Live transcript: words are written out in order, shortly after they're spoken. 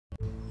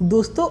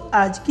दोस्तों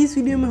आज की इस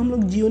वीडियो में हम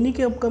लोग जियोनी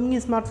के अपकमिंग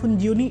स्मार्टफोन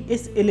जियोनी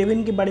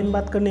S11 के बारे में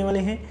बात करने वाले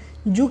हैं,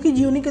 जो कि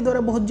जियोनी के द्वारा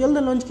बहुत जल्द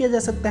लॉन्च किया जा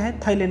सकता है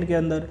थाईलैंड के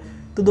अंदर।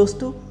 तो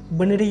दोस्तों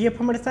बने रहिए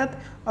हमारे साथ।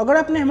 अगर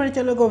आपने हमारे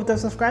चैनल को अभी तक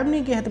सब्सक्राइब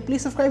नहीं किया है तो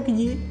प्लीज़ सब्सक्राइब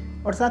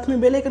कीजिए और साथ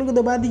में बेल आइकन को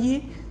दबा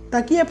दीजिए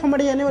ताकि आप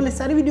हमारे आने वाले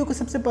सारे वीडियो को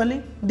सबसे पहले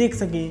देख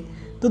सकें।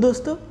 तो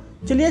दोस्तों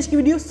चलिए आज की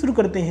वीडियो शुरू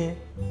करते हैं।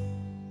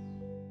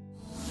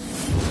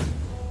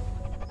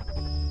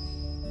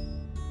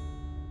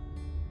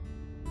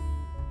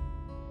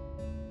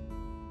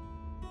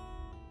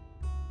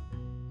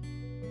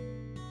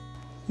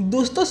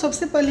 दोस्तों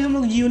सबसे पहले हम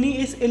लोग जियोनी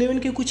S11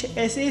 के कुछ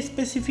ऐसे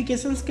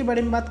स्पेसिफिकेशंस के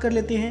बारे में बात कर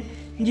लेते हैं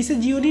जिसे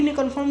जियोनी ने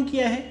कंफर्म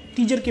किया है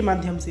टीजर के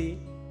माध्यम से।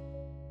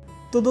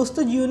 तो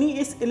दोस्तों जियोनी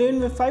S11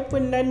 में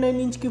 5.99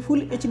 इंच की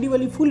फुल HD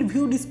वाली फुल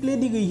व्यू डिस्प्ले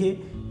दी गई है,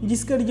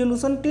 जिसका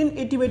रिजोल्यूशन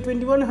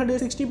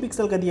 1080x2160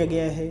 पिक्सल का दिया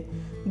गया है।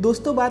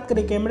 दोस्तों बात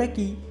करें कैमरा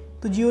की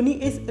तो जियोनी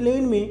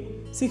S11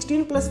 में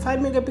 16+5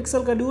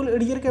 मेगापिक्सल का डुअल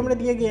रियर कैमरा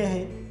दिया गया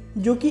है,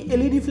 जो कि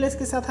LED फ्लैश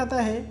के साथ आता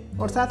है,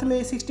 और साथ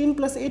में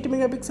 16+8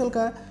 मेगापिक्सल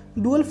का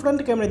डुअल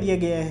फ्रंट कैमरा दिया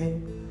गया है।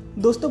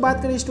 दोस्तों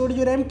बात करें स्टोरेज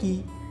और रैम की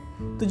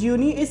तो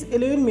जियोनी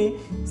S11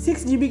 में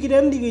 6 GB की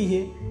रैम दी गई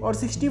है और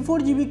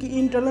 64 GB की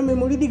इंटरनल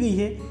मेमोरी दी गई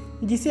है,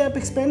 जिसे आप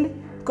एक्सपेंड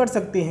कर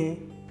सकते हैं।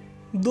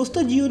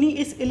 दोस्तों Gionee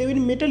S11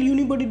 metal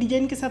unibody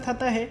design के साथ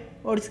आता है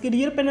और इसके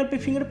रियर पैनल पे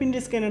फिंगरप्रिंट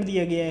स्कैनर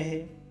दिया गया है।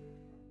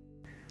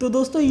 तो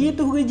दोस्तों ये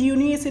तो हो गई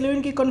जियोनी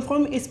S11 के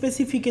कंफर्म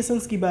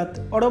स्पेसिफिकेशंस की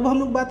बात, और अब हम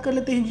लोग बात कर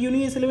लेते हैं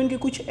जियोनी S11 के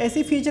कुछ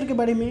ऐसे फीचर के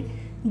बारे में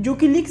जो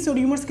कि लीक्स और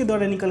र्यूमर्स के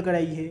द्वारा निकल कर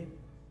आई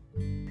है।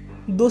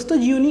 दोस्तों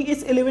जियोनी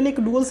S11 एक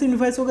डुअल सिम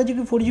डिवाइस होगा जो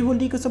कि 4G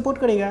वोल्टी को सपोर्ट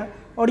करेगा,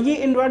 और ये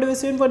एंड्रॉयड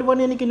OS 7.1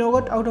 यानी कि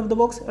not out of the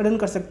box run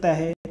कर सकता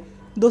है।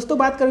 दोस्तों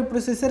बात करें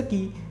प्रोसेसर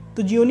की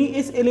तो जियोनी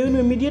S11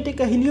 में मीडियाटेक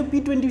का Helio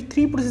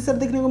P23 प्रोसेसर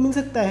देखने को मिल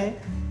सकता है,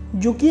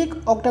 जो कि एक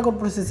ऑक्टा कोर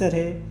प्रोसेसर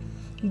है।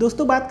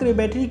 दोस्तों बात करें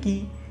बैटरी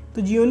की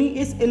तो जियोनी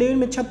S11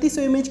 में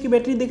 3600 mAh की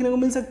बैटरी देखने को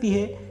मिल सकती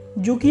है,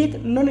 जो कि एक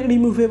नॉन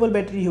रिमूवेबल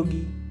बैटरी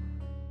होगी।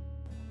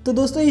 तो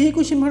दोस्तों यही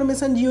कुछ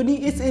इन्फॉर्मेशन जियोनी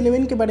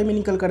S11 के बारे में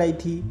निकल कर आई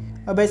थी।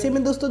 अब ऐसे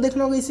में दोस्तों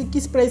देखना होगा इसे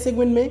किस प्राइस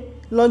सेगमेंट में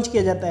लॉन्च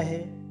किया जाता है।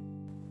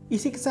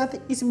 इसी के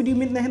साथ इस वीडियो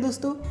में इतना है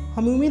दोस्तों।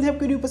 हमें उम्मीद है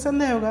आपको वीडियो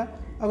पसंद आया होगा।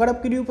 अगर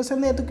आपकी वीडियो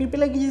पसंद आए तो कृपया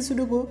लाइक कीजिए इस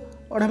वीडियो को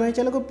और हमारे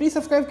चैनल को प्लीज़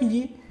सब्सक्राइब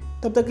कीजिए।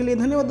 तब तक के लिए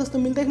धन्यवाद दोस्तों।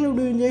 मिलते हैं अगले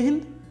वीडियो में। जय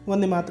हिंद,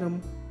 वंदे मातरम।